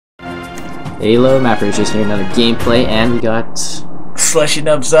Halo, map appreciation here, another gameplay, and we got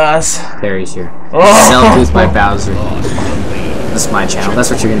SlushyNub Sause. Perry's here. Oh. Selcouth by Bowzir. This is my channel.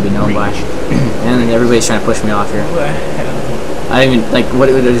 That's what you're gonna be known by. And everybody's trying to push me off here. I don't even like what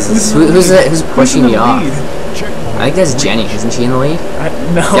is this? Who's that? Who's pushing me off? I think that's Jenny. Isn't she in the lead?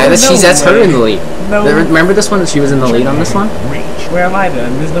 No. Yeah, that's her in the lead. No. Remember this one? She was in the lead on this one. Where am I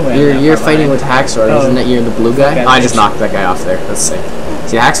then? There's no way. You're fighting with Haxor, isn't it? You're the blue guy. Okay, oh, I just knocked that guy off there. That's sick.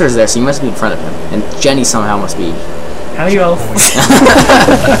 See, Haxor's there, so you must be in front of him, and Jenny somehow must be. How are you all?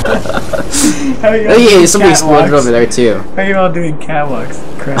 Oh yeah, somebody exploded over there too. How are you all doing catwalks?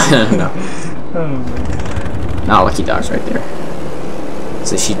 Crap. No. Oh my. No, Lucky Dog's right there.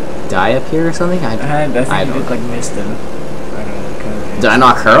 So she die up here or something? I think you look like missed him. I don't know. Did I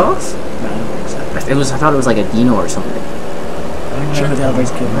knock her off? No, I don't think so. I thought it was like a Deano or something. I don't know who the hell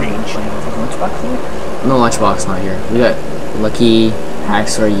is killed range. LunchBox here? No, LunchBox not here. We got Lucky,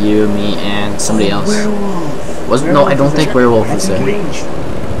 Haxor, you, me, and somebody else. Werewolf. No, I don't think Werewolf was there.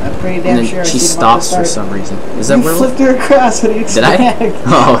 I'm pretty And damn then sure. she stops for some reason. Is that Werewolf? Flipped her across. What do you expect? Did I?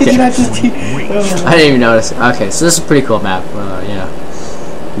 Oh, okay. Did you not just I didn't even notice. Okay, so this is a pretty cool map. Yeah.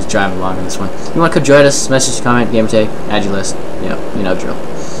 He's driving along in this one. You want to come join us? Message, comment, game take, add your list. Yep, you know drill.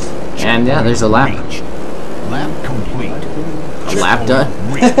 And yeah, there's a lap. Lap complete. A lap done?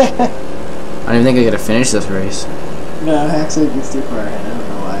 I don't even think I gotta finish this race. No, actually it gets too far ahead. I don't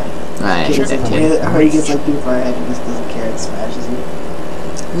know why. I hate that kid. Or he gets like too far ahead and just doesn't care and smashes you.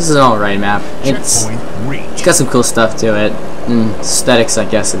 This is an alright map. It's got some cool stuff to it. And aesthetics, I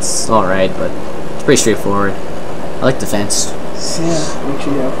guess it's alright, but it's pretty straightforward. I like the fence. So yeah, make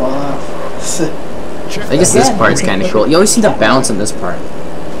sure you don't fall off. I guess this part's kind of cool. You always seem to bounce on this part.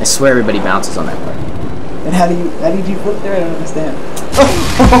 I swear everybody bounces on that part. And how did you flip there? I don't understand.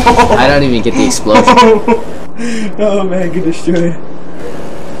 I don't even get the explosion. Oh man, get destroyed.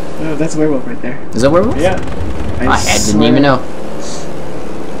 Oh, that's a werewolf right there. Is that werewolf? Yeah. I didn't even know.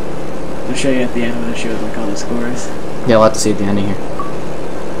 I'll show you at the end when it shows like all the scores. Yeah, we'll have to see at the end of here.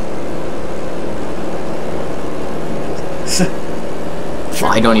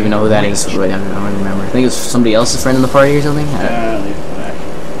 Well, I don't even know who that is. I don't remember. I think it was somebody else's friend in the party or something. I'll leave it back.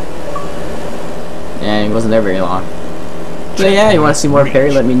 Yeah, he wasn't there very long. So yeah, you want to see more Perry?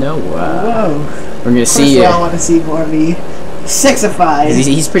 Let me know. Whoa. We're gonna see you. I want to see more of me sexified.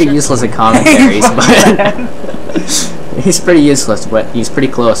 He's pretty useless at commentaries, but he's pretty useless. But he's pretty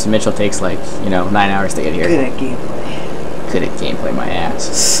close. Mitchell takes like 9 hours to get here. Good at gameplay. Good at gameplay, my ass.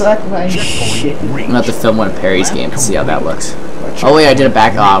 Suck my shit. I'm gonna have to film one of Perry's games to see how that looks. Oh wait, I did it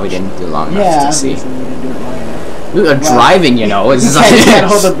back. We didn't do it long enough to see. We didn't do it long enough. We are driving, It's You can't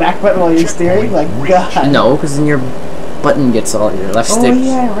hold the back button while you're steering? Like, God. No, because then your button gets all your left stick. Oh,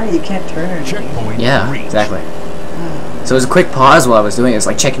 yeah, right. You can't turn or anything. Yeah, exactly. So it was a quick pause while I was doing it. It's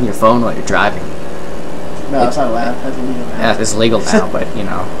like checking your phone while you're driving. No, it's not allowed. That's illegal now. Yeah, it's legal now, but You can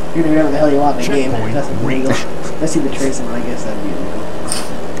do whatever the hell you want in the game. That's illegal. Let's see the tracing, I guess that'd be illegal.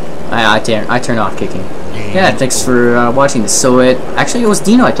 I turn off kicking. Yeah, thanks for watching this. So actually it was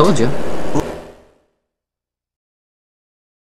Deano, I told you.